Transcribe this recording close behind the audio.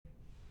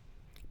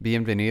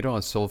Bienvenido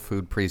a Soul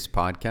Food Priest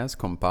Podcast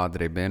con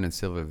Padre Ben y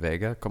Silvia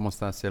Vega. ¿Cómo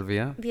está,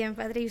 Silvia? Bien,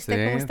 Padre. ¿Y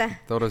usted cómo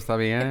está? ¿Todo está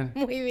bien?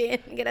 Muy bien,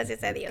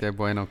 gracias a Dios. Qué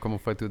bueno. ¿Cómo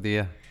fue tu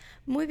día?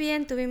 Muy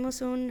bien,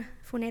 tuvimos un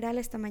funeral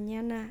esta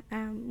mañana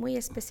muy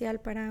especial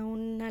para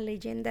una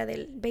leyenda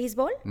del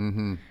béisbol.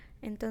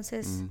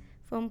 Entonces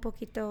fue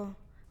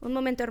un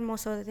momento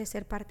hermoso de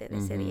ser parte de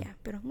ese día,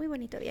 pero muy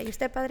bonito día. ¿Y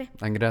usted, Padre?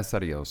 Gracias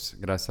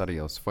a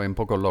Dios. Fue un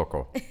poco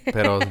loco,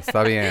 pero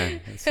está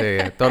bien. Sí,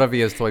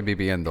 todavía estoy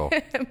viviendo.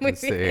 Muy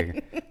Sí,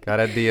 bien.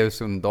 cada día es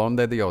un don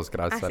de Dios,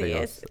 gracias a Así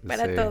Dios. es,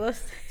 para Sí,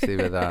 todos. Sí,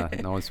 verdad.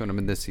 No, es una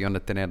bendición de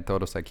tener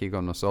todos aquí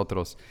con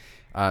nosotros.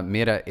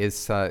 Mira,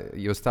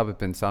 yo estaba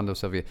pensando,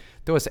 Silvia,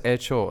 ¿tú has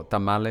hecho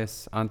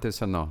tamales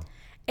antes o no?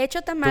 He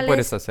hecho Tú puedes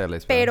tamales,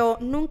 hacerles, ¿verdad? pero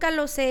nunca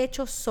los he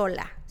hecho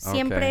sola.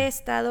 Siempre Okay. he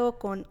estado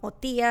con o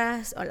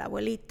tías, o la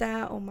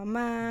abuelita, o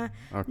mamá.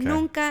 Okay.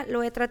 Nunca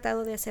lo he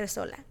tratado de hacer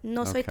sola.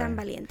 No soy Okay. tan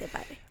valiente,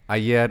 Padre.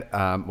 Ayer,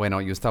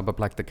 yo estaba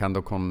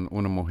practicando con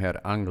una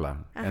mujer anglo,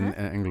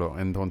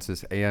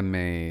 entonces ella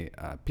me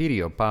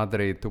pidió,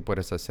 Padre, tú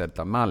puedes hacer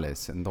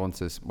tamales.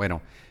 Entonces,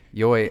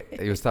 yo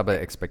estaba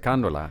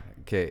explicándola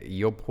que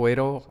yo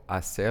puedo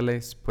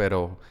hacerles,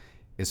 pero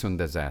es un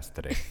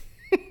desastre.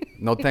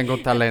 No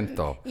tengo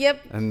talento.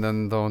 Yep.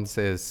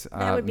 Entonces,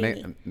 That would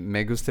be me.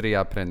 me gustaría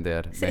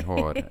aprender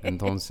mejor.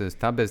 Entonces,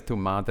 tal vez tu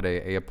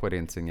madre, ella puede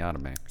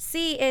enseñarme.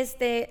 Sí,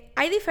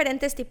 hay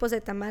diferentes tipos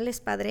de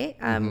tamales, Padre.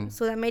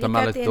 Sudamérica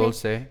Tamales tiene...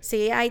 dulce.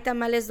 Sí, hay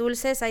tamales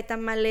dulces, hay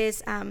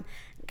tamales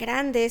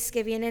grandes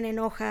que vienen en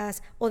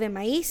hojas o de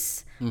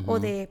maíz o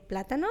de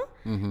plátano.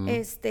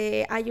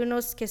 Hay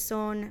unos que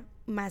son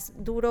más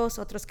duros,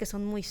 otros que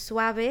son muy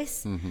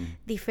suaves,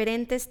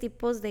 diferentes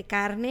tipos de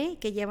carne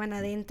que llevan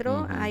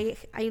adentro.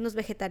 Hay unos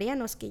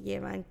vegetarianos que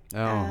llevan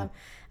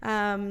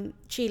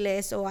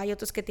chiles, o hay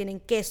otros que tienen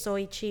queso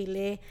y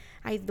chile.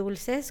 Hay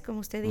dulces, como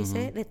usted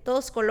dice, de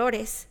todos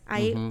colores,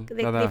 hay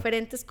de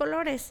diferentes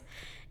colores.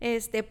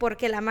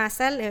 Porque la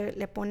masa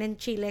le ponen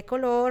chile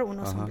color,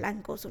 unos son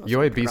blancos, unos Yo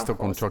son he visto rojos.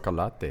 con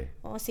chocolate.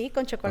 Oh, sí,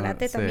 con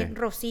chocolate también, sí.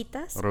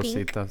 rositas,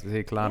 Rositas, pink.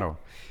 sí, claro.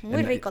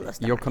 Muy ricos los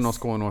tamales. Yo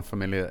conozco una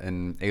familia,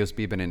 ellos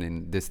viven en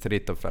el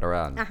Distrito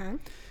Federal. Ajá.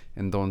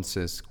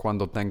 Entonces,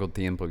 cuando tengo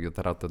tiempo, yo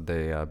trato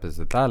de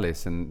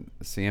visitarles.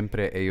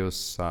 Siempre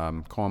ellos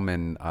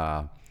comen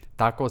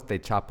tacos de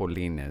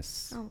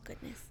chapulines. Oh,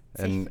 goodness.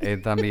 Sí. Y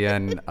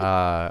también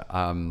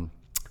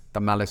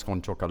tamales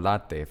con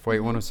chocolate. Fue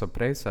una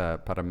sorpresa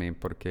para mí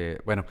porque,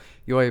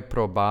 yo he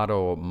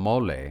probado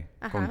mole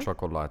con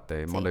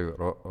chocolate, Sí. mole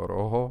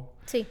rojo,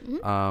 Sí.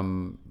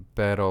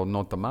 pero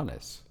no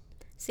tamales.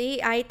 Sí,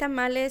 hay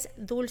tamales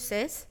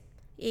dulces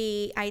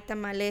y hay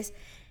tamales,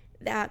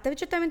 de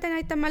hecho también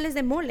hay tamales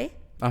de mole.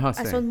 Ajá,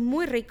 sí. Son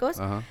muy ricos.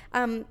 Ajá.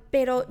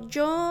 Pero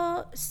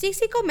yo sí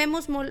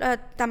comemos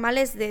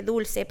tamales de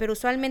dulce, pero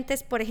usualmente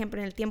es, por ejemplo,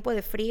 en el tiempo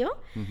de frío,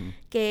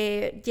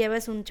 que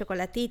llevas un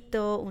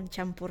chocolatito, un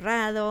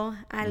champurrado,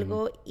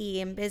 algo, y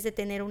en vez de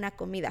tener una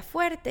comida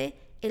fuerte,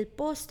 el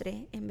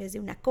postre, en vez de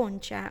una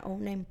concha o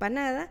una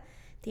empanada,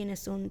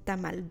 tienes un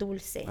tamal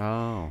dulce.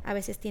 Oh. A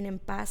veces tienen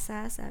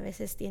pasas, a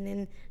veces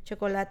tienen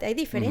chocolate. Hay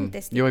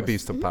diferentes tipos. Yo he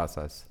visto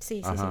pasas.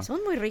 Sí, Ajá.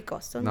 son muy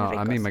ricos, son No, muy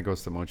ricos. a mí me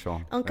gusta mucho.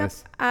 Aunque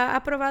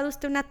 ¿ha probado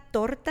usted una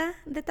torta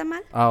de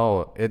tamal?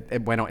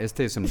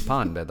 Este es un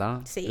pan, ¿verdad?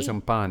 Sí. Es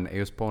un pan.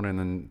 Ellos ponen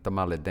un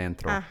tamal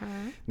dentro. Ajá.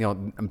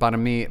 Para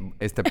mí,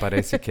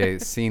 parece que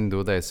sin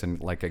duda es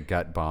like a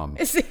gut bomb.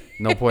 Sí.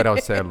 No puedo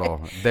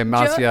hacerlo.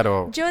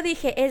 Demasiado. Yo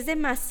dije, es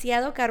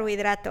demasiado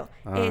carbohidrato.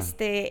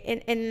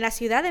 En la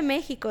Ciudad de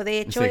México,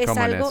 de hecho, Sí,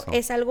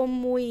 es algo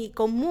muy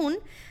común.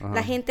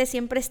 La gente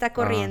siempre está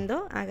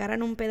corriendo,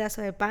 agarran un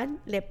pedazo de pan,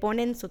 le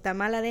ponen su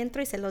tamal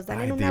adentro y se los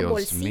dan en una Dios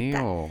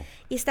bolsita. mío.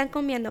 Y están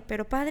comiendo.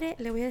 Pero, Padre,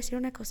 le voy a decir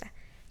una cosa.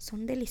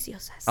 Son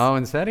deliciosas. Oh,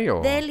 ¿en serio?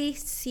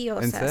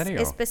 Deliciosas. ¿En serio?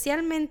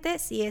 Especialmente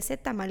si ese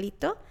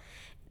tamalito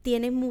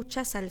tiene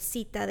mucha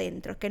salsita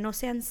dentro, que no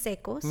sean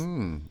secos.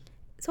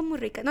 Son muy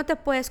ricas. No te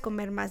puedes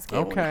comer más que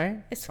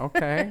una.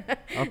 Okay.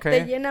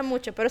 Te llena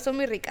mucho, pero son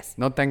muy ricas.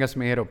 No tengas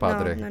miedo,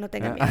 padre. No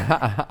tenga miedo.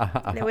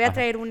 Le voy a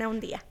traer una un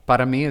día.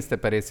 Para mí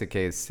parece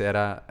que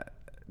será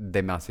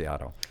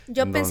demasiado.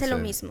 Yo pensé lo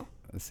mismo.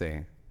 Sí.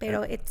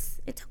 Pero it's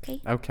okay.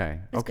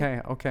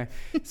 Okay.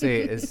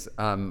 Sí,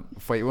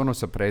 fue una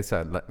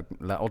sorpresa.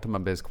 La última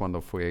vez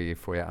cuando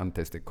fue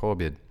antes de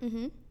COVID.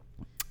 Y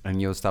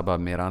yo estaba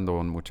mirando a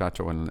un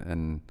muchacho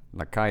en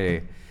la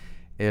calle.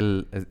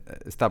 Él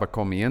estaba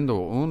comiendo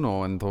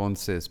uno,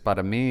 entonces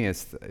para mí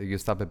yo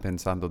estaba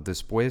pensando,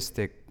 después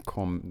de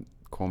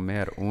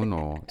comer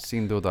uno,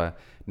 sin duda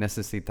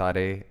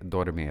necesitaré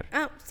dormir.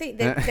 Sí,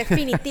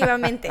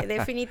 definitivamente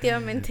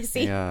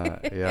sí.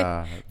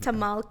 Yeah.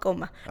 Tamal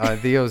coma.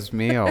 Dios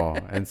mío,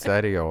 en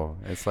serio,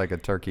 it's like a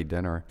turkey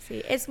dinner.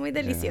 Sí, es muy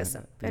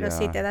delicioso, pero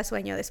sí te da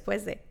sueño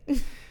después de.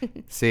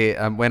 Sí,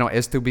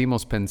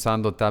 estuvimos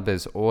pensando tal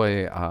vez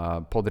hoy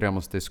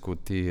podríamos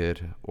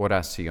discutir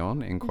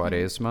oración en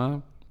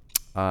Cuaresma,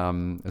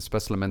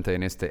 especialmente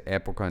en esta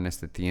época, en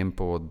este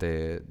tiempo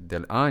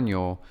del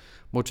año.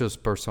 Muchas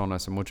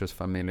personas y muchas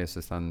familias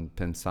están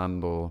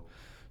pensando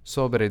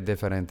sobre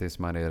diferentes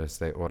maneras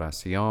de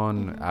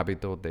oración,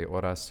 hábitos de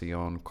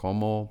oración,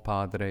 cómo,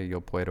 Padre, yo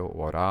puedo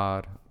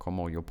orar,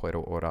 cómo yo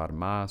puedo orar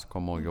más,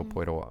 cómo yo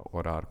puedo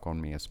orar con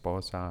mi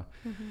esposa,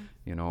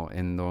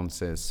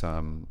 entonces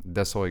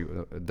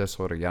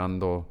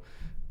desarrollando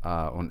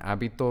un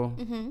hábito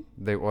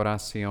de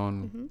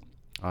oración.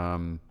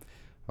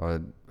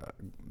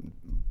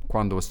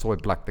 Cuando estoy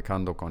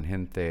practicando con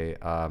gente,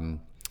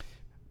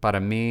 para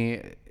mí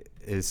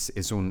es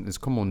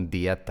como una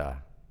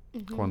dieta.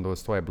 Cuando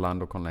estoy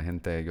hablando con la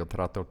gente, yo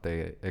trato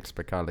de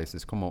explicarles,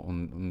 es como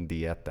una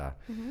dieta.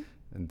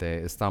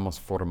 Estamos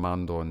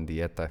formando una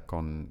dieta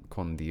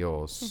con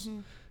Dios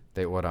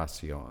de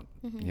oración.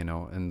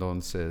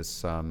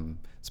 Entonces,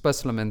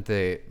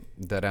 especialmente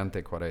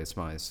durante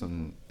Cuaresma, es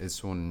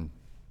un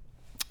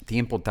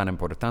tiempo tan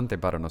importante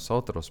para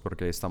nosotros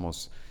porque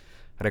estamos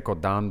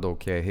recordando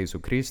que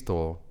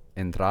Jesucristo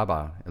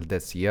entraba al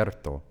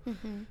desierto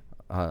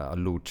a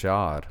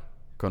luchar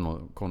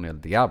con el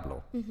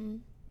diablo.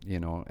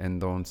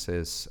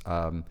 Entonces,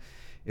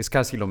 es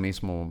casi lo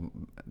mismo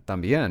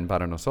también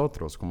para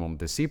nosotros como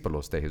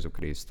discípulos de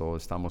Jesucristo.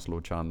 Estamos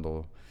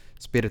luchando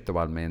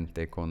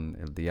espiritualmente con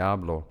el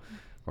diablo,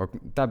 o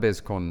tal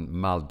vez con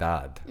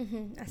maldad,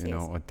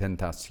 o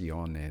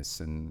tentaciones.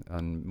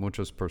 En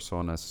muchas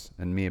personas,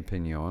 en mi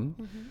opinión,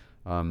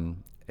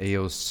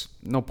 ellos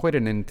no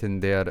pueden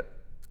entender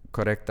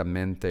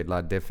correctamente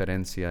la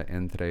diferencia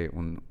entre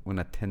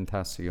una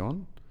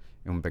tentación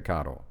y un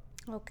pecado.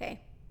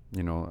 Okay.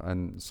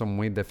 Son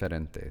muy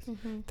diferentes.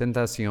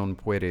 Tentación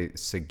puede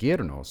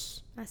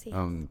seguirnos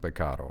a un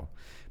pecado,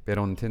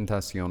 pero una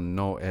tentación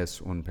no es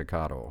un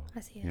pecado.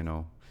 Así es.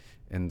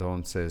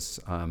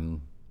 Entonces,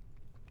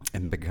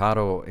 el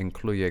pecado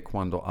incluye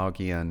cuando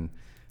alguien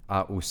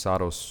ha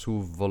usado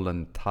su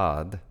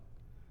voluntad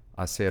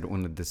a hacer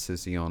una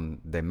decisión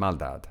de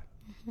maldad.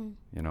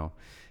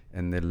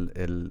 En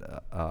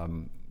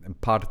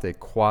parte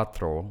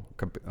 4,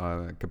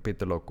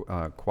 capítulo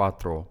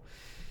 4,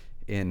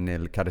 en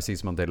el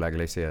Catecismo de la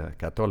Iglesia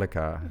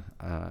Católica,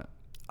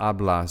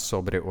 habla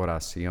sobre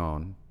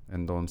oración.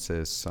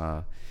 Entonces,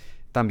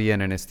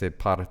 también en esta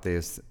parte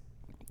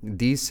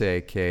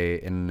dice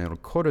que en el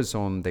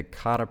corazón de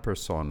cada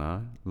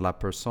persona, la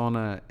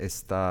persona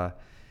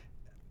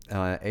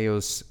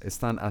ellos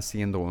están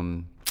haciendo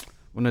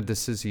una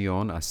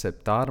decisión,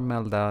 aceptar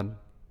maldad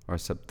o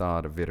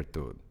aceptar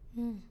virtud,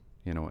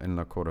 en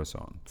el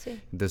corazón. Sí.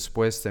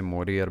 Después de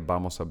morir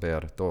vamos a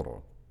ver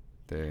todo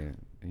de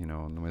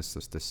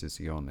nuestras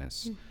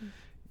decisiones,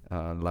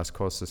 las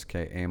cosas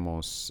que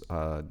hemos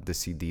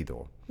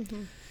decidido.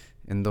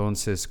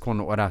 Entonces,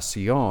 con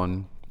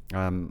oración,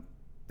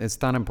 es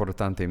tan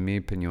importante, en mi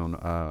opinión,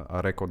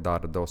 a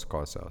recordar dos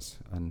cosas.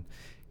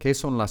 ¿Qué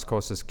son las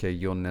cosas que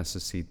yo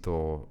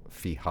necesito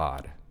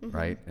fijar,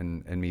 right,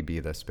 en mi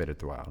vida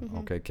espiritual?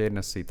 Okay? ¿Qué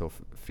necesito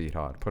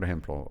fijar? Por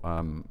ejemplo,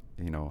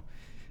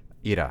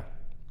 ira,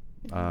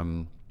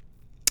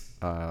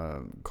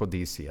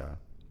 codicia,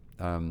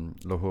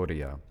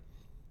 lujuria.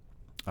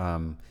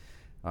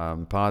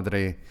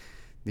 Padre,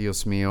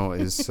 Dios mío,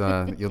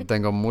 yo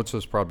tengo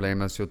muchos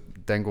problemas, yo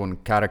tengo un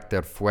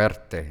carácter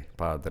fuerte,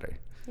 Padre.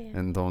 Yeah.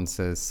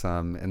 Entonces,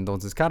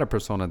 cada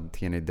persona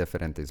tiene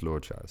diferentes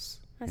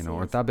luchas.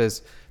 O tal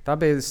vez,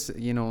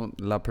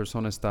 la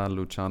persona está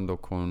luchando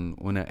con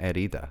una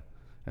herida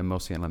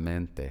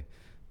emocionalmente,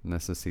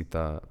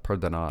 necesita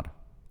perdonar.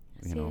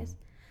 Así es.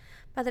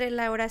 Padre,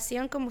 la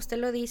oración, como usted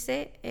lo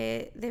dice,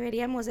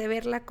 deberíamos de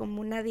verla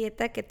como una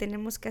dieta que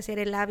tenemos que hacer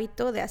el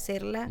hábito de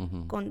hacerla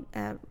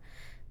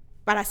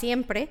para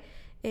siempre.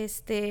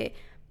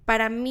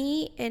 Para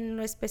mí, en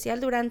lo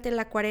especial durante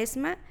la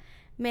Cuaresma,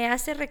 me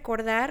hace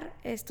recordar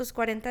estos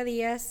 40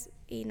 días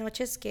y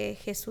noches que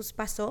Jesús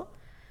pasó.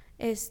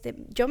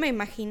 Yo me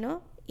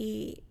imagino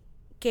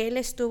que Él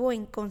estuvo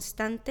en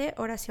constante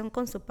oración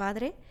con su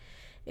Padre,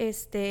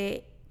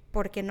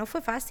 porque no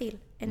fue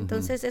fácil.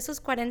 Entonces,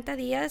 esos 40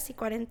 días y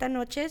 40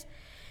 noches,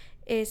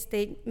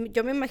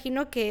 yo me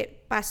imagino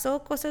que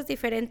pasó cosas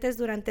diferentes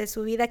durante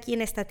su vida aquí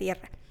en esta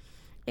tierra,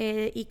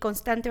 y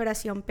constante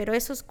oración, pero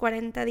esos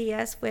 40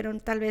 días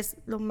fueron tal vez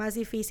lo más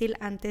difícil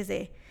antes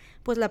de,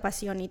 pues, la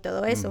pasión y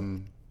todo eso.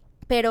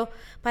 Pero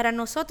para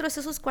nosotros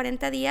esos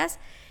 40 días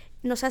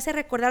nos hace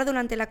recordar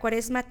durante la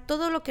Cuaresma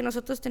todo lo que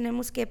nosotros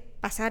tenemos que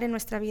pasar en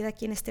nuestra vida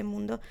aquí en este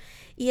mundo,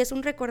 y es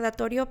un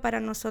recordatorio para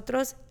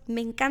nosotros.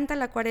 Me encanta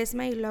la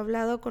Cuaresma y lo he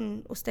hablado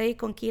con usted y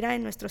con Kira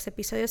en nuestros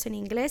episodios en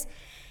inglés,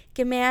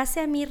 que me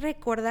hace a mí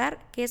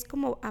recordar que es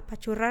como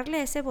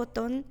apachurrarle ese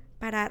botón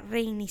para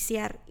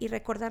reiniciar y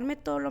recordarme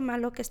todo lo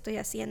malo que estoy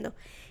haciendo,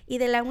 y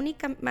de la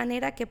única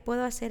manera que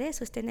puedo hacer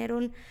eso es tener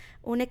un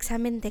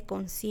examen de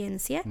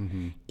conciencia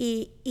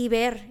y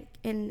ver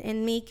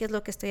en mí qué es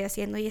lo que estoy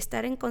haciendo, y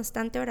estar en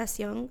constante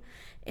oración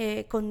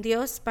con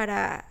Dios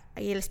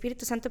y el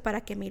Espíritu Santo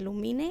para que me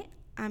ilumine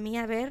a mí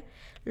a ver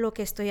lo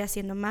que estoy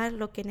haciendo mal,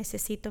 lo que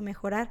necesito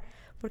mejorar,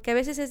 porque a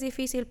veces es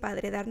difícil,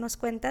 Padre, darnos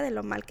cuenta de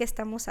lo mal que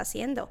estamos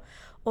haciendo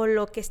o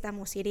lo que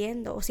estamos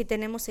hiriendo, o si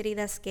tenemos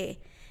heridas que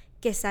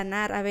que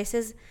sanar. A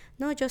veces,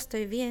 no, yo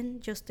estoy bien,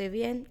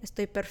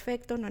 estoy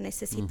perfecto, no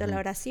necesito la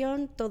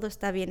oración, todo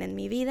está bien en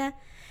mi vida.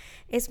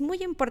 Es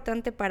muy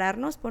importante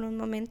pararnos por un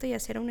momento y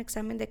hacer un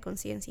examen de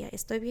conciencia.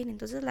 Estoy bien.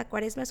 Entonces la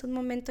Cuaresma es un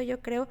momento,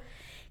 yo creo,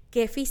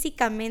 que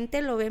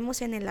físicamente lo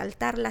vemos en el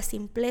altar, la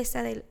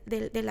simpleza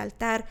del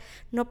altar,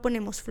 no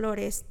ponemos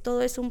flores,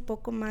 todo es un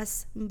poco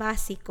más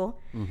básico.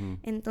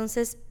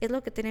 Entonces es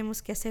lo que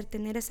tenemos que hacer,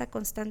 tener esa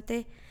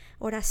constante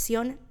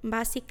oración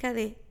básica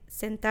de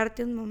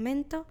sentarte un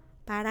momento,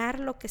 parar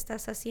lo que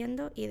estás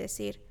haciendo y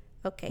decir,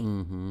 ok,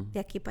 ¿de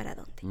aquí para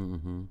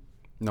dónde?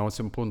 No, es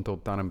un punto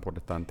tan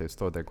importante,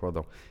 estoy de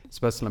acuerdo.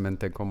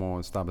 Especialmente como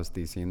estabas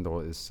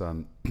diciendo, es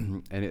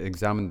el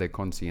examen de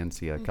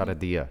conciencia cada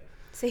día.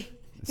 Sí.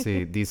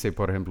 Sí, dice,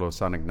 por ejemplo,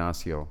 San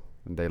Ignacio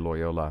de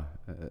Loyola,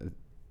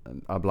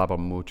 hablaba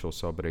mucho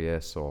sobre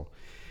eso.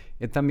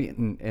 Y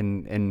también,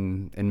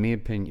 en mi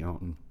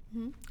opinión,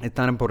 es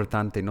tan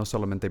importante no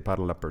solamente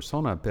para la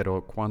persona,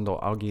 pero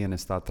cuando alguien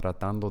está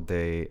tratando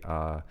de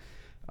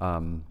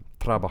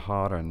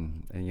trabajar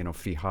en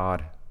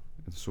fijar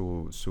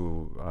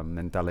su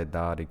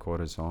mentalidad y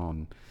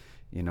corazón,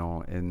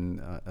 en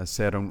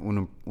hacer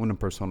una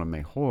persona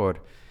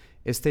mejor,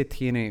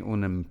 tiene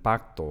un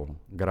impacto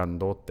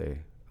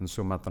grandote en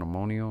su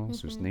matrimonio,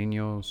 sus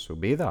niños, su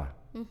vida.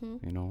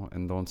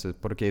 Entonces,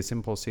 porque es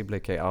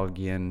imposible que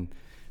alguien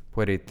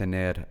puede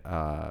tener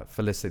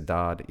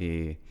felicidad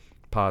y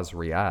paz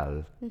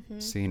real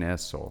sin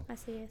eso.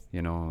 Así es.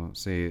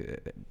 Si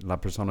la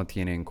persona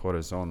tiene un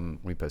corazón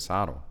muy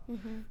pesado,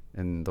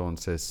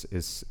 entonces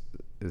es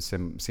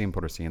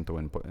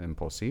 100%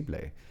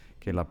 imposible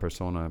que la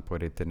persona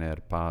puede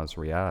tener paz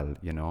real,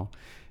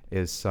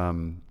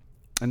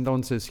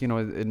 entonces,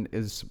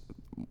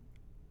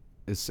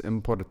 es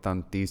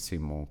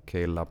importantísimo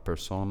que la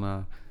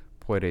persona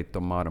puede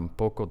tomar un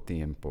poco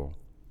tiempo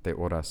de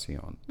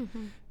oración.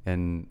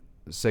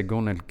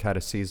 Según el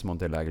catecismo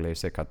de la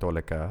Iglesia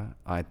Católica,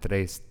 hay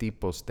 3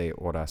 tipos de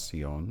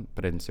oración,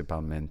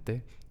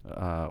 principalmente.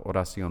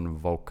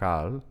 Oración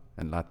vocal,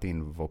 en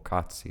latín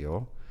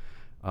vocatio,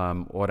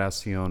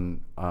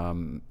 oración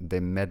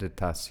de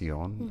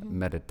meditación,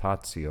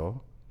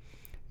 meditatio,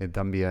 y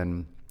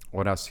también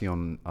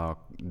oración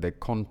de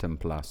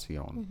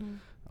contemplación,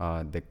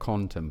 de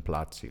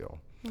contemplatio.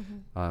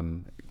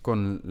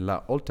 Con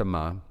la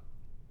última,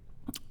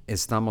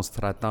 estamos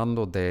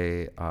tratando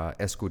de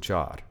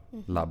escuchar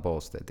la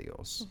voz de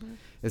Dios.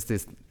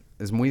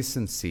 Es muy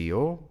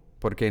sencillo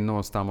porque no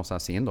estamos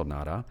haciendo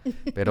nada,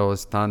 pero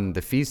es tan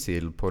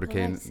difícil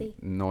porque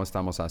no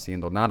estamos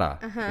haciendo nada,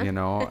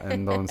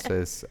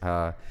 Entonces,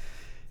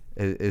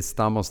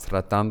 estamos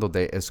tratando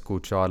de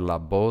escuchar la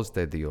voz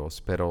de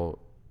Dios, pero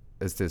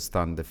es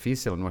tan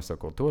difícil en nuestra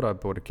cultura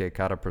porque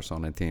cada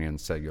persona tiene un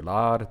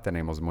celular,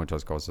 tenemos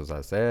muchas cosas a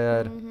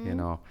hacer,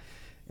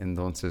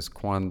 Entonces,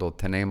 cuando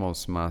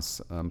tenemos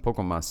un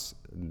poco más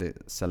de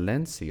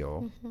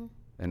silencio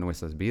en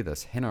nuestras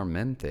vidas,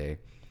 generalmente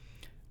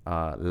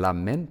la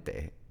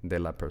mente de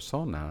la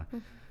persona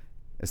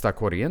está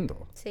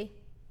corriendo. Sí.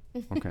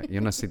 Okay, yo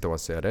necesito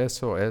hacer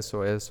eso.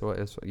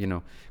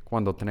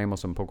 Cuando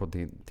tenemos un poco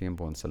de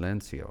tiempo en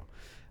silencio.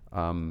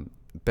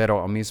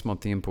 Pero al mismo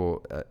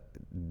tiempo,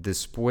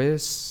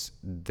 después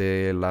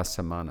de las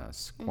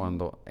semanas,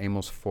 cuando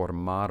hemos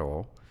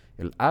formado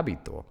el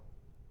hábito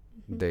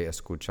de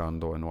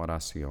escuchando en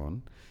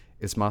oración,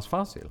 es más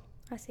fácil.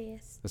 Así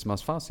es. Es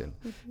más fácil.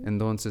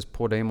 Entonces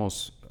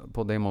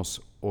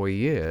podemos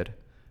oír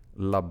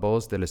la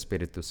voz del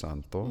Espíritu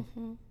Santo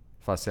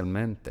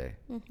fácilmente,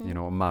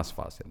 más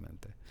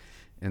fácilmente.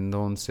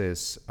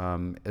 Entonces,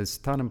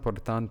 es tan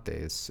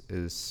importante,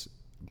 es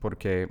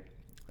porque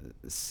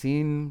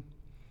sin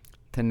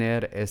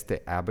tener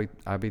este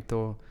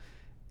hábito,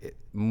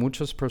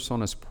 muchas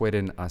personas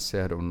pueden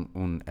hacer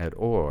un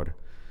error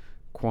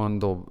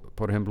cuando,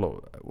 por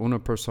ejemplo,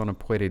 una persona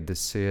puede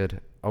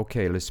decir, ok,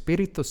 el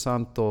Espíritu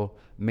Santo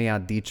me ha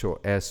dicho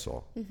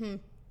eso.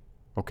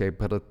 Ok,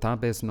 pero tal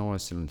vez no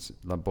es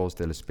la voz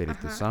del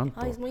Espíritu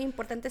Santo. Es muy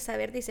importante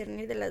saber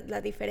discernir de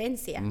la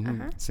diferencia.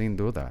 Sin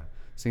duda.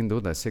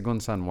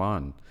 Según San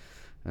Juan,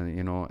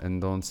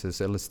 entonces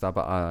él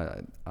estaba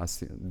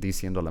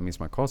diciendo la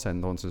misma cosa.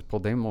 Entonces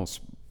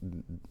podemos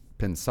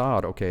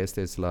pensar, ok,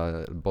 esta es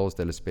la voz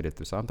del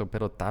Espíritu Santo,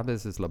 pero tal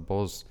vez es la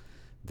voz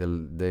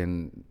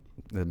del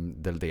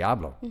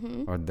diablo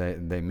o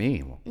de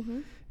mí.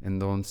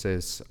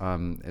 Entonces,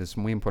 es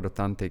muy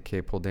importante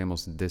que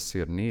podamos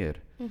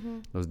discernir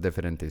los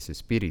diferentes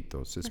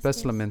espíritus,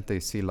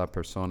 especialmente si la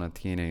persona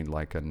tiene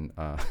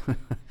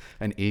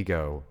un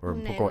ego o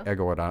un poco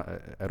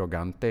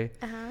arrogante.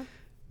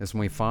 Es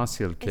muy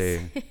fácil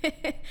que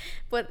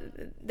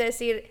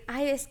decir,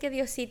 es que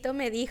Diosito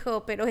me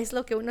dijo, pero es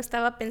lo que uno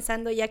estaba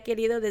pensando y ha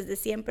querido desde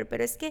siempre.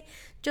 Pero es que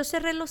yo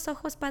cerré los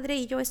ojos, Padre,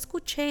 y yo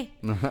escuché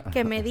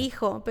que me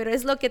dijo, pero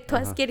es lo que tú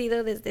has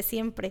querido desde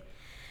siempre.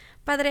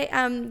 Padre,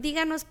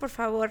 díganos por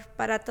favor,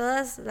 para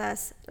todas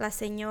las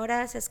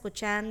señoras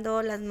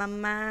escuchando, las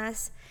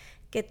mamás,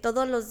 que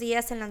todos los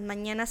días en las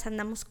mañanas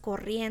andamos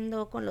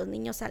corriendo con los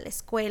niños a la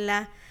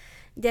escuela,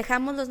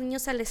 Dejamos los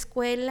niños a la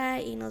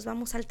escuela y nos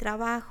vamos al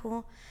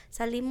trabajo.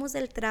 Salimos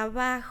del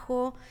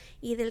trabajo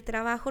y del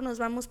trabajo nos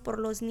vamos por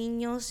los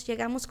niños.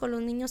 Llegamos con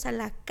los niños a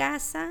la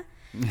casa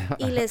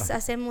y les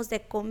hacemos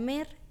de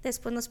comer.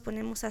 Después nos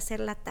ponemos a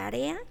hacer la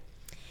tarea.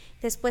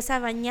 Después a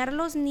bañar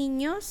los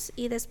niños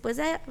y después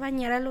de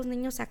bañar a los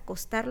niños a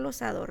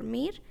acostarlos a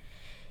dormir.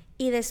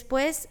 Y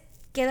después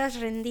quedas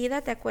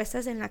rendida, te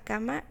acuestas en la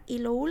cama y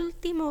lo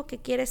último que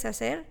quieres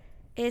hacer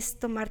es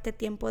tomarte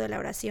tiempo de la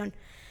oración.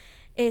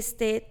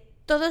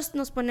 Todos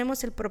nos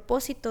ponemos el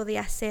propósito de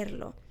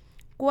hacerlo.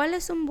 ¿Cuál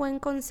es un buen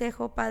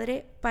consejo,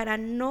 Padre, para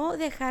no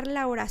dejar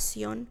la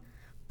oración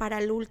para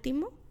el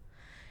último?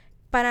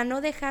 Para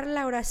no dejar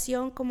la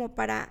oración como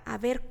para a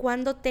ver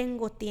cuándo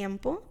tengo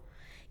tiempo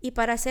y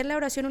para hacer la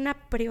oración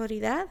una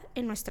prioridad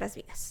en nuestras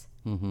vidas.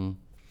 Uh-huh.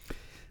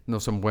 No,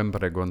 es una buena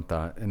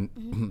pregunta.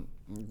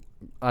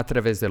 A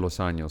través de los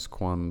años,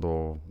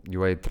 cuando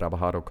yo he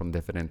trabajado con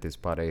diferentes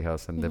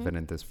parejas en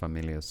diferentes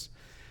familias,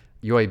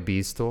 yo he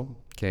visto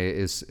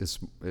que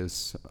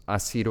ha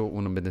sido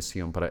una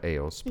bendición para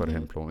ellos, por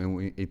ejemplo,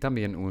 y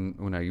también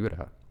una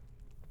ayuda.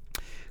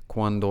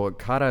 Cuando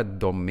cada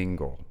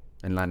domingo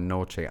en la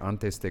noche,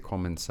 antes de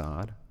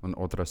comenzar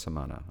otra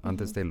semana,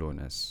 antes de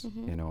lunes,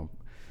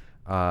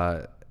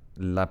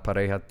 la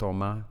pareja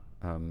toma,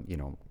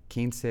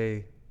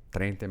 15,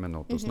 30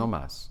 minutos, no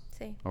más,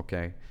 Sí. ¿ok?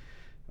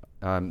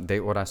 De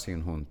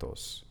oración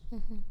juntos,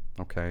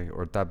 ¿ok?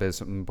 O tal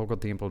vez un poco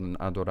tiempo en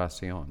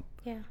adoración.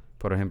 Yeah.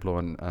 Por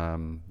ejemplo,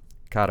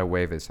 cada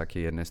jueves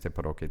aquí en este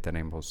parroquia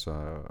tenemos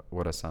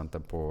hora santa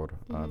por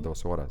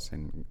 2 horas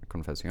en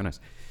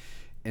confesiones.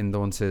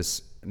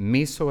 Entonces,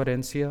 mi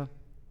sugerencia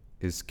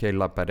es que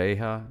la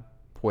pareja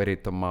puede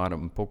tomar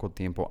un poco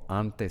tiempo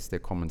antes de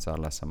comenzar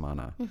la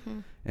semana.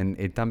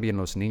 Y también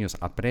los niños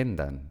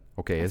aprendan,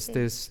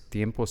 este es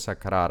tiempo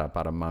sagrado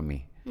para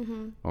mami.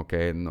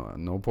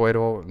 No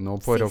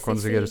puedo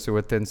conseguir su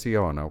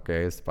atención,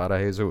 es para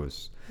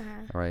Jesús.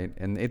 Right?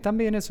 Y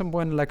también es una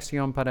buena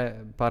lección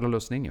para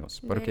los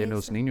niños, porque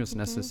los niños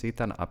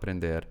necesitan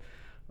aprender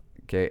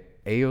que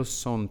ellos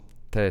son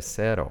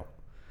tercero.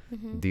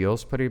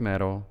 Dios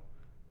primero,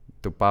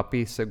 tu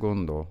papi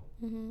segundo,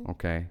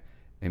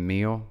 y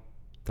mío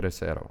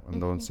tercero.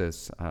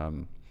 Entonces,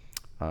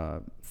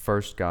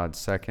 first God,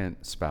 second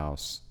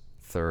spouse,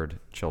 third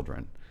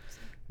children.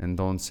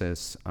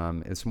 Entonces,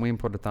 es muy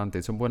importante,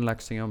 es una buena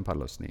lección para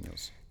los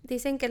niños.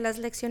 Dicen que las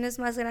lecciones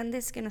más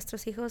grandes que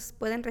nuestros hijos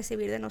pueden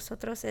recibir de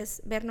nosotros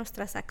es ver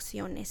nuestras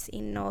acciones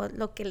y no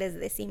lo que les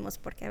decimos,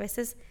 porque a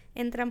veces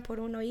entran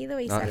por un oído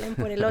y salen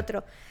por el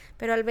otro.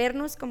 Pero al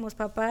vernos como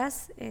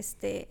papás,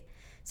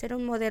 ser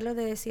un modelo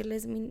de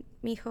decirles, mi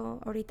hijo,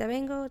 ahorita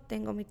vengo,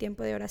 tengo mi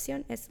tiempo de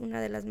oración, es una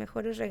de las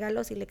mejores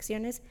regalos y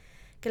lecciones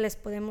que les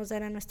podemos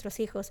dar a nuestros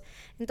hijos.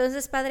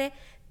 Entonces, Padre,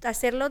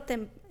 hacerlo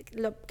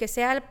lo que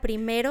sea el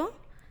primero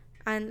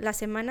en la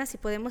semana, si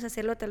podemos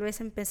hacerlo tal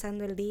vez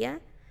empezando el día,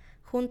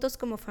 juntos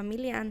como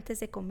familia antes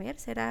de comer,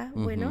 será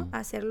bueno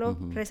hacerlo,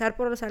 rezar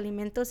por los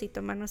alimentos y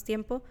tomarnos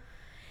tiempo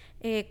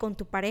con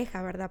tu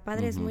pareja, ¿verdad,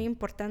 Padre? Es muy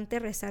importante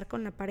rezar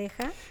con la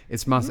pareja.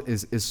 Es más,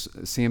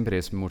 siempre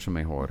es mucho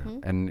mejor.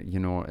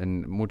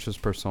 En muchas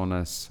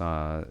personas,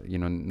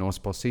 no es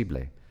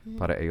posible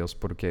para ellos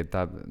porque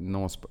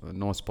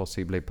no es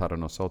posible para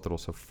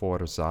nosotros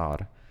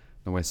forzar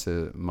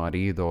nuestro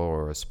marido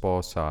o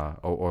esposa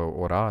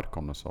o orar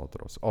con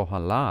nosotros.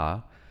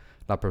 Ojalá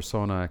la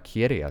persona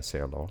quiere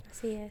hacerlo,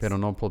 pero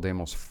no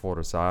podemos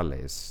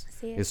forzarles.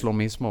 Es lo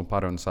mismo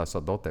para un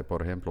sacerdote,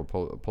 por ejemplo.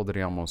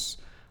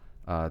 Podríamos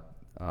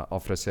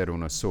ofrecer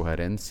una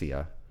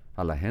sugerencia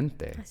a la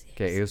gente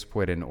que ellos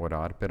pueden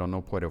orar, pero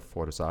no puedo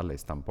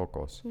forzarles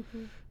tampoco.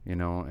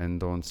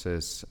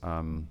 Entonces,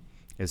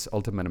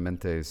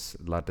 últimamente es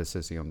la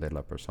decisión de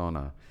la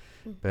persona.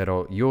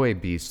 Pero yo he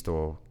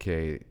visto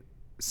que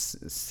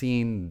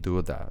sin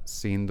duda,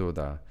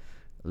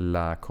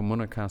 la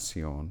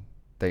comunicación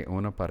de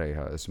una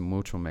pareja es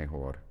mucho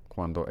mejor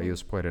cuando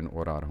ellos pueden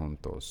orar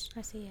juntos.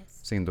 Así es.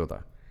 Sin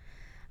duda.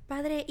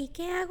 Padre, ¿y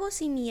qué hago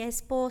si mi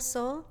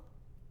esposo,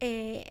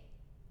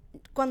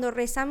 cuando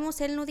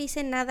rezamos, él no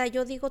dice nada?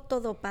 Yo digo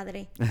todo,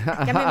 Padre.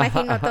 Ya me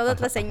imagino a todas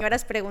las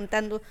señoras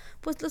preguntando,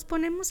 pues los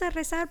ponemos a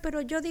rezar,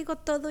 pero yo digo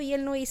todo y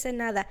él no dice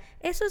nada.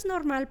 ¿Eso es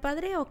normal,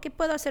 Padre? ¿O qué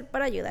puedo hacer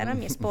para ayudar a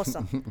mi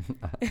esposo?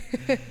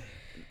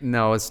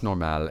 No, es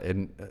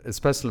normal,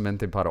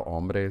 especialmente para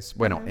hombres.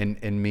 Bueno,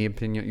 en mi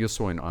opinión, yo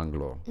soy un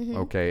anglo,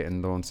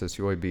 entonces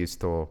yo he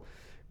visto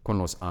con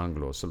los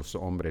anglos, los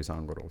hombres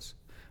anglos,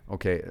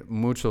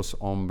 muchos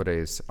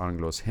hombres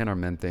anglos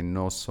generalmente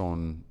no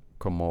son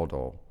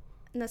cómodos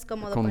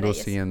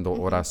conduciendo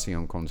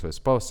oración con su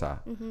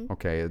esposa,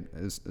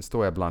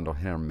 estoy hablando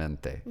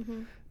generalmente,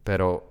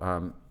 pero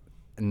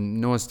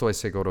no estoy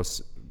seguro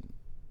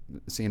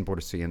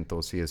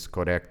 100% si es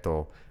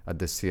correcto a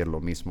decir lo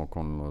mismo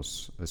con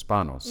los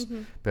hispanos.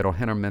 Pero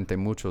generalmente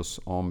muchos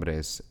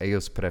hombres,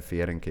 ellos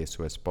prefieren que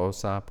su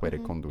esposa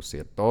puede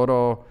conducir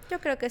todo. Yo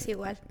creo que es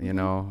igual. You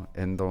know,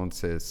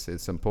 entonces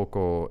es un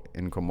poco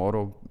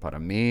incómodo para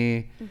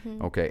mí.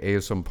 Okay,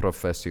 ellos son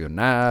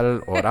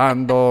profesional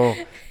orando,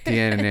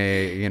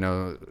 tiene,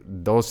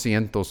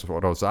 200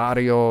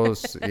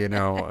 rosarios,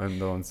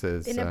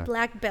 entonces. Tiene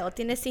black belt,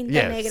 tiene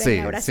cinta negra en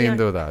la oración. Sin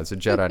duda, es a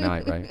Jedi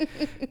Knight, right?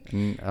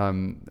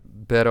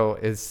 Pero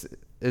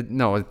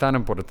no, es tan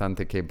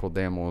importante que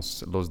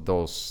los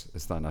dos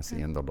están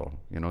haciéndolo,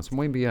 es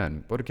muy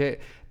bien, porque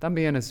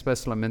también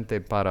especialmente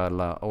para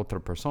la otra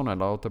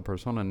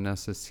persona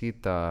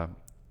necesita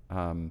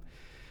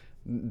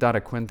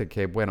dar cuenta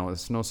que, bueno,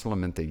 es no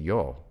solamente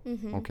yo,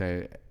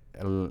 okay,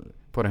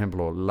 por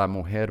ejemplo, la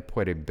mujer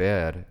puede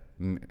ver,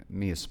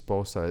 mi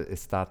esposa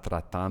está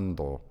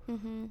tratando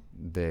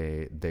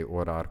de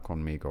orar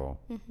conmigo,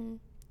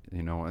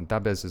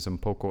 tal vez es un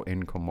poco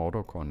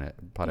incómodo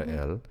para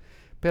él,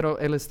 pero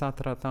él está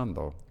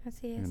tratando.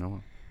 Así es.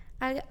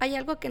 Hay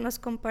algo que nos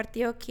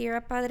compartió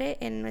Kira, padre,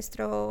 en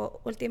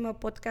nuestro último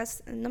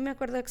podcast. No me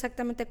acuerdo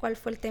exactamente cuál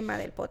fue el tema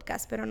del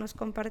podcast, pero nos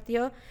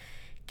compartió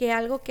que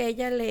algo que a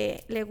ella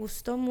le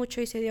gustó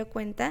mucho y se dio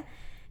cuenta,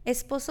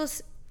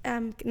 esposos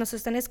que nos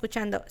están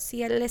escuchando,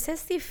 si les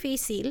es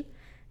difícil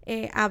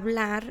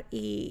hablar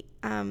y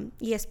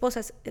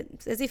esposas,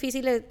 es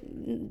difícil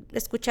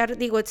escuchar,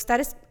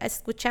 estar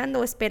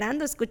escuchando o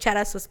esperando escuchar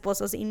a sus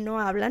esposos y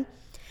no hablan.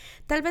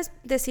 Tal vez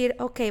decir,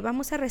 ok,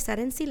 vamos a rezar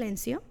en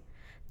silencio,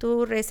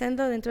 tú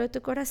rezando dentro de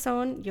tu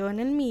corazón, yo en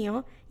el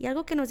mío, y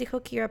algo que nos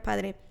dijo Kira,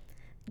 padre,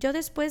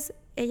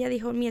 ella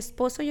dijo,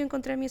 yo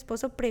encontré a mi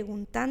esposo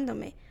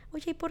preguntándome,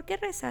 oye, ¿y por qué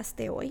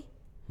rezaste hoy?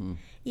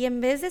 Y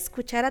en vez de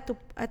escuchar a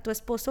tu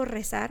esposo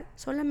rezar,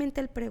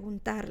 solamente el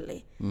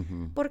preguntarle,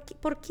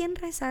 ¿por quién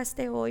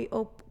rezaste hoy?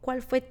 ¿O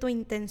cuál fue tu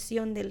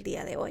intención del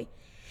día de hoy?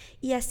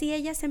 Y así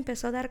ella se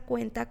empezó a dar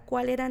cuenta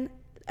cuál eran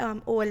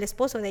o el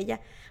esposo de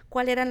ella,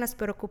 cuáles eran las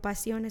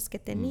preocupaciones que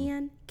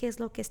tenían, qué es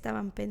lo que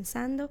estaban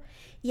pensando,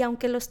 y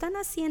aunque lo están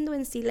haciendo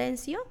en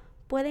silencio,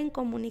 pueden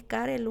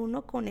comunicar el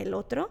uno con el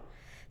otro,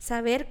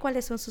 saber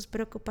cuáles son sus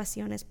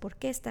preocupaciones, por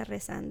qué está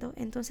rezando.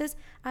 Entonces,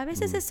 a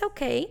veces es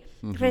okay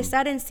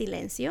rezar en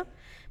silencio,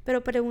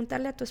 pero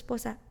preguntarle a tu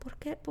esposa,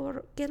 ¿qué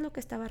es lo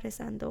que estaba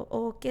rezando?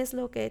 ¿O qué es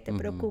lo que te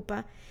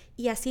preocupa?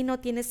 Y así no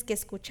tienes que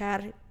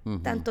escuchar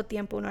tanto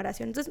tiempo una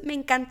oración. Entonces, me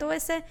encantó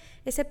esa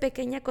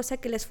pequeña cosa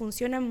que les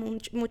funciona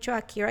mucho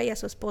a Kira y a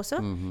su esposo.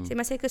 Se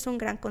me hace que es un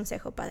gran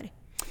consejo, padre.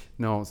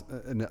 No,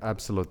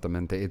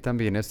 absolutamente. Y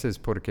también es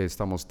porque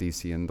estamos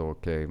diciendo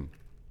que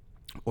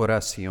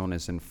oración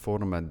es en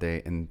forma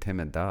de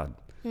intimidad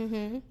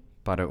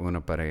para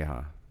una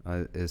pareja.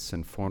 Es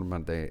en forma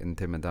de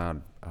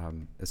intimidad,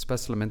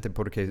 especialmente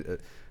porque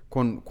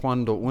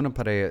cuando una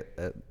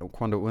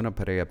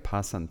pareja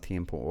pasa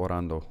tiempo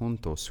orando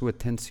juntos, su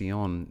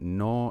atención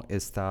no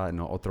está en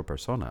otra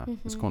persona,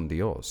 es con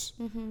Dios,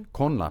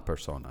 con la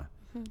persona.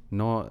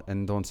 No,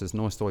 entonces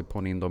no estoy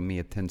poniendo mi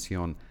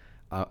atención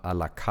a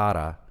la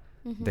cara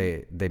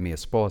de mi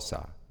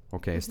esposa,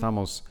 okay?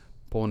 Estamos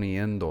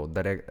poniendo,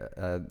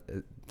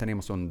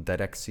 tenemos una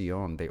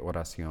dirección de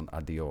oración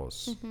a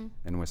Dios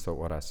en nuestra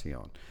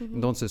oración.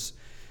 Entonces,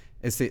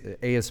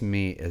 ella es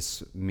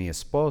mi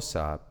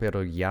esposa,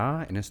 pero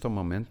ya en este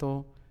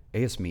momento,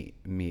 ella es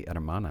mi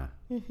hermana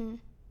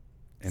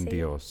en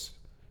Dios.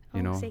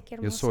 Sí, qué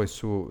yo soy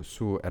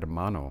su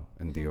hermano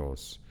en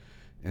Dios.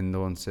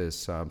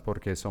 Entonces,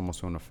 porque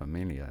somos una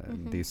familia,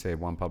 dice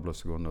Juan Pablo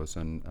II, es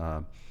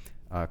una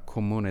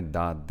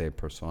comunidad de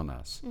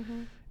personas.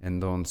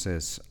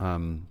 Entonces,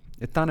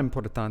 es tan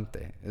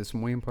importante, es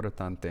muy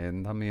importante.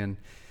 Y también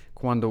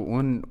cuando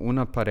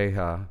una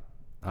pareja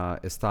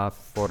está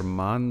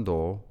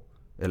formando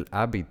el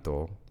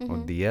hábito o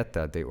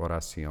dieta de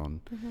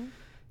oración,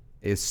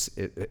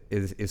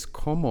 es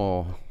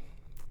como,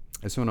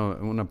 es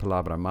una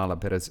palabra mala,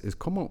 pero es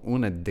como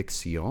una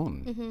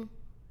adicción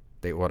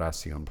de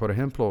oración. Por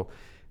ejemplo,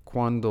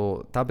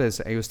 cuando tal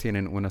vez ellos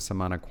tienen una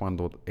semana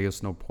cuando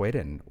ellos no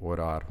pueden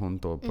orar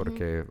juntos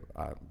porque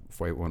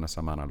fue una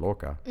semana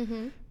loca,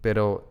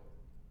 pero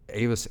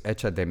ellos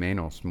echan de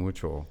menos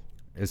mucho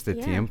este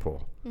tiempo,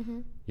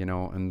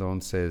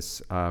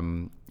 entonces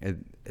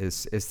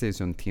este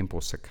es un tiempo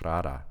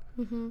sagrado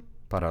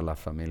para la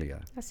familia.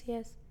 Así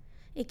es.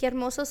 Y qué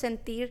hermoso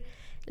sentir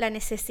la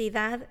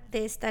necesidad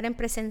de estar en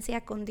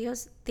presencia con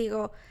Dios.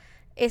 Digo,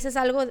 eso es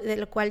algo de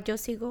lo cual yo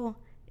sigo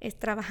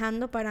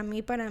trabajando para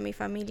mí, para mi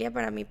familia,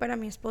 para mí, para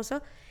mi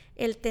esposo,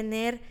 el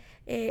tener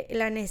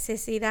la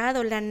necesidad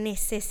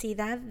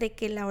de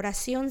que la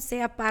oración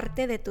sea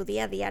parte de tu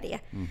día a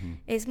día.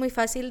 Es muy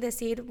fácil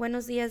decir,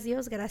 buenos días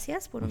Dios,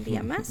 gracias por un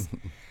día más,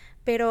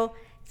 pero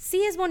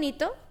sí es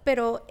bonito,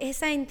 pero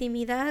esa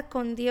intimidad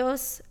con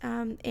Dios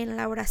en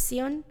la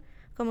oración,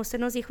 como usted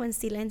nos dijo, en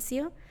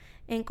silencio,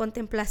 en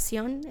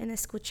contemplación, en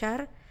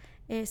escuchar,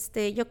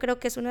 yo creo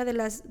que es uno de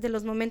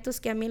los momentos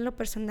que a mí en lo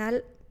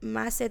personal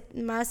más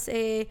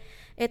he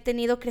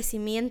tenido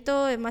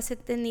crecimiento, más he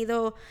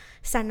tenido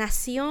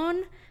sanación,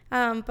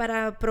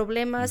 para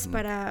problemas,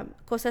 para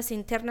cosas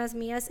internas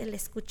mías, el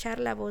escuchar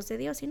la voz de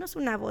Dios. Y no es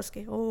una voz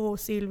que, oh,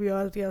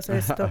 Silvia, Dios,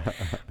 esto.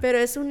 Pero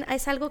es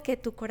algo que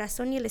tu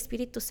corazón y el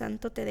Espíritu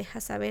Santo te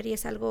deja saber y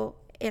es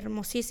algo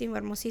hermosísimo,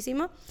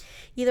 hermosísimo.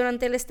 Y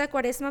durante esta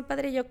Cuaresma,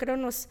 Padre, yo creo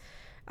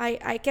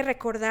hay que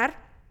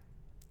recordar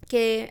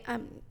que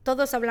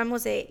todos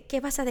hablamos de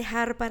qué vas a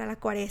dejar para la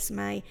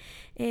Cuaresma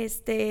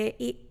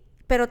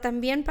pero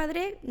también,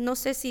 Padre, no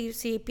sé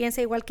si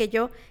piensa igual que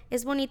yo,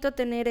 es bonito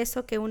tener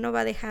eso que uno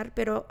va a dejar,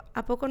 pero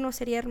 ¿a poco no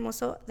sería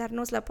hermoso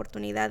darnos la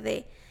oportunidad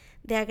de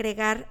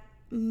agregar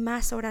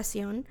más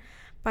oración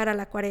para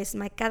la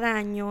Cuaresma cada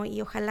año?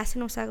 Y ojalá se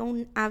nos haga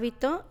un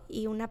hábito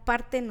y una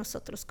parte de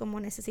nosotros, como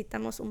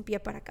necesitamos un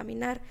pie para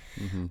caminar,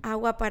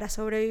 agua para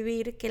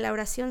sobrevivir, que la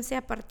oración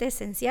sea parte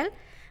esencial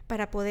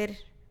para poder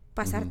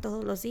pasar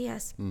todos los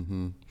días.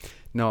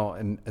 No,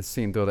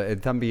 sin duda.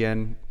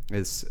 También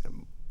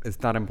es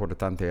tan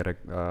importante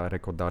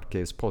recordar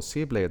que es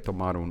posible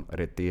tomar un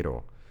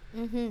retiro.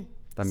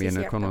 También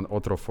Sí, con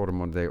otra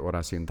forma de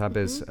oración. Tal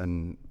vez,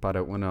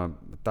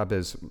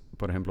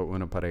 por ejemplo,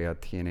 una pareja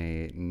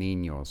tiene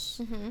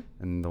niños,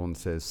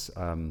 entonces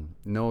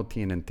no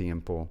tienen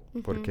tiempo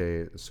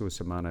porque su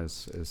semana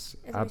es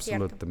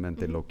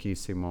absolutamente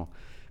loquísimo.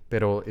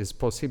 Pero es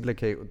posible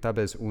que tal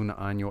vez un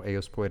año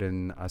ellos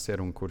pueden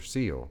hacer un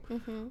cursillo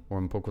o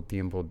un poco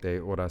tiempo de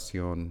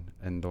oración.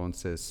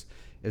 Entonces,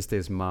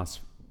 es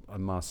más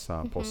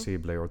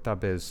posible. O tal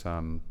vez,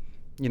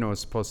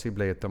 es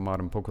posible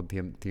tomar un poco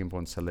tiempo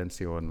en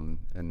silencio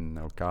en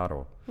el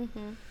carro.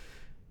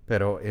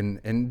 Pero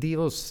en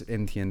Dios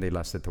entiende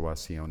la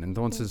situación.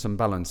 Entonces, un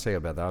balanceo,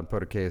 ¿verdad?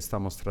 Porque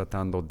estamos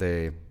tratando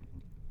de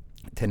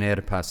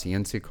tener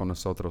paciencia con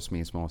nosotros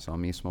mismos al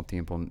mismo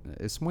tiempo.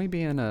 Es muy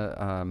bien,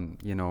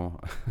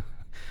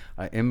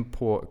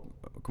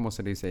 ¿cómo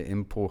se dice?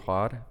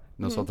 Empujar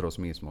nosotros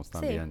mismos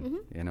también.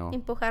 Sí,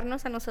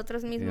 empujarnos a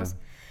nosotros mismos.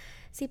 Yeah.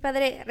 Sí,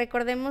 Padre,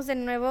 recordemos de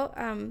nuevo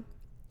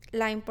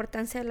la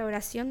importancia de la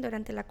oración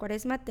durante la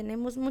Cuaresma.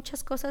 Tenemos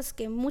muchas cosas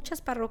que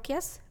muchas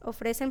parroquias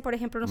ofrecen. Por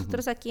ejemplo,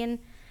 nosotros aquí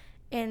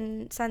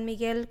en San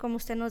Miguel, como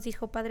usted nos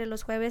dijo, Padre,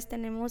 los jueves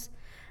tenemos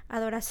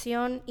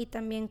adoración y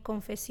también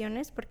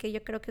confesiones, porque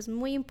yo creo que es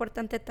muy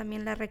importante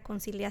también la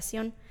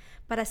reconciliación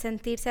para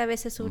sentirse a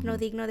veces uno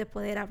digno de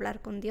poder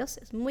hablar con Dios.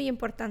 Es muy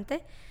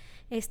importante.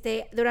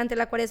 Durante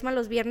la Cuaresma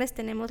los viernes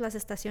tenemos las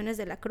estaciones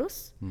de la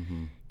cruz.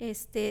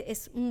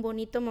 Es un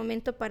bonito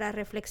momento para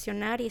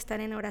reflexionar y estar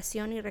en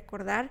oración y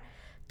recordar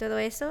todo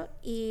eso.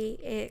 Y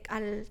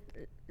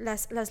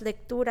las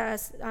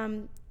lecturas,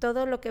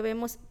 todo lo que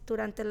vemos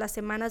durante las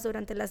semanas,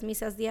 durante las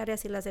misas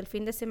diarias y las del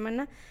fin de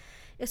semana,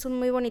 es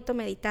muy bonito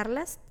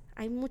meditarlas.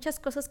 Hay muchas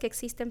cosas que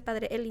existen,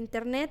 Padre. El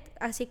internet,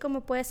 así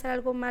como puede ser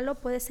algo malo,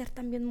 puede ser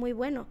también muy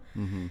bueno.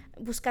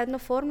 Buscando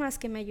formas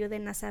que me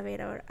ayuden a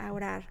saber a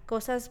orar,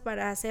 cosas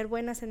para hacer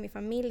buenas en mi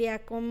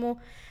familia, como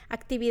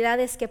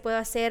actividades que puedo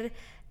hacer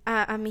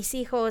a mis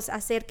hijos,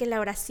 hacer que la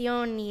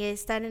oración y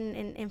estar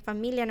en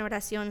familia en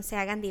oración se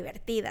hagan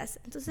divertidas.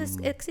 Entonces,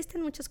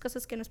 existen muchas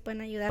cosas que nos pueden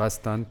ayudar.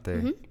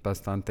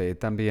 Bastante.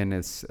 También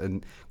es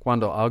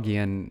cuando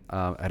alguien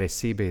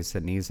recibe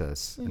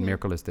cenizas, el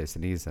miércoles de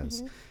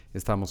cenizas,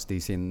 estamos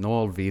diciendo,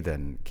 no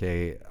olviden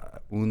que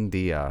un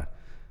día,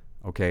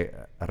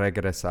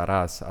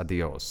 regresarás a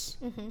Dios,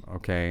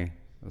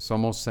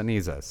 somos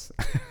cenizas.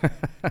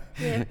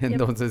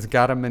 Entonces,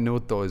 cada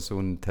minuto es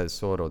un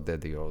tesoro de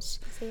Dios.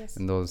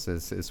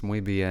 Entonces, es muy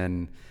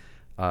bien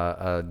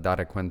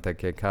dar cuenta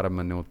que cada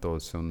minuto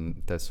es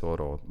un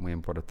tesoro muy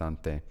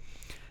importante.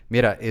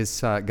 Mira,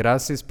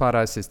 gracias por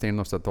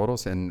asistirnos a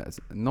todos.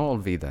 No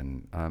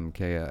olviden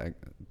que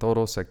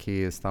todos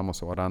aquí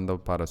estamos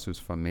orando para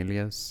sus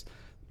familias,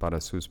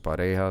 para sus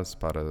parejas,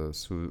 para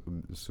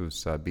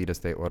sus vidas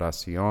de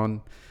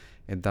oración.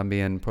 Y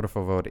también, por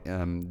favor,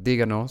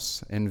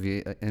 díganos,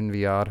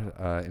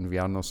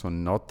 enviarnos una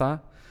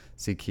nota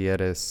si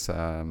quieres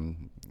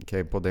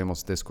que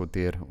podemos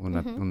discutir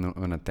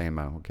un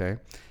tema, okay?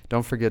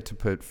 Don't forget to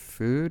put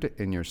food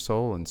in your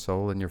soul and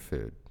soul in your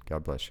food.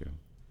 God bless you.